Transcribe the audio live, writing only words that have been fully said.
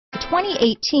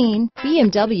2018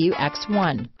 BMW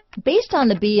X1. Based on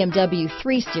the BMW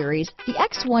 3 Series, the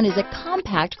X1 is a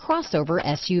compact crossover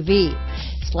SUV.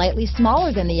 Slightly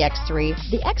smaller than the X3,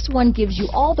 the X1 gives you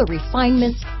all the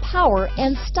refinements, power,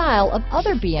 and style of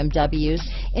other BMWs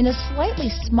in a slightly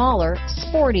smaller,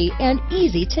 sporty, and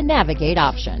easy-to-navigate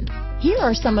option. Here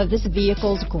are some of this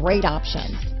vehicle's great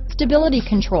options: stability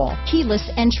control, keyless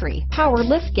entry, power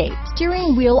liftgate,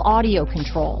 steering wheel audio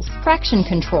controls, traction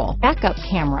control, backup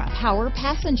camera, power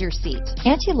passenger seat,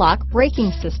 anti-lock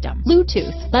braking system,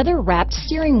 Bluetooth, leather-wrapped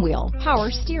steering wheel, power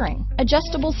steering,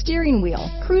 adjustable steering wheel,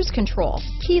 cruise control,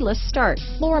 keyless start,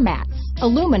 floor mats,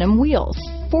 aluminum wheels,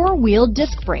 four-wheel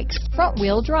disc brakes,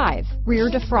 front-wheel drive,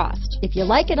 rear defrost. If you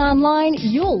like it online,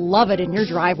 you'll love it in your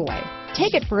driveway.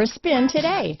 Take it for a spin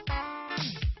today.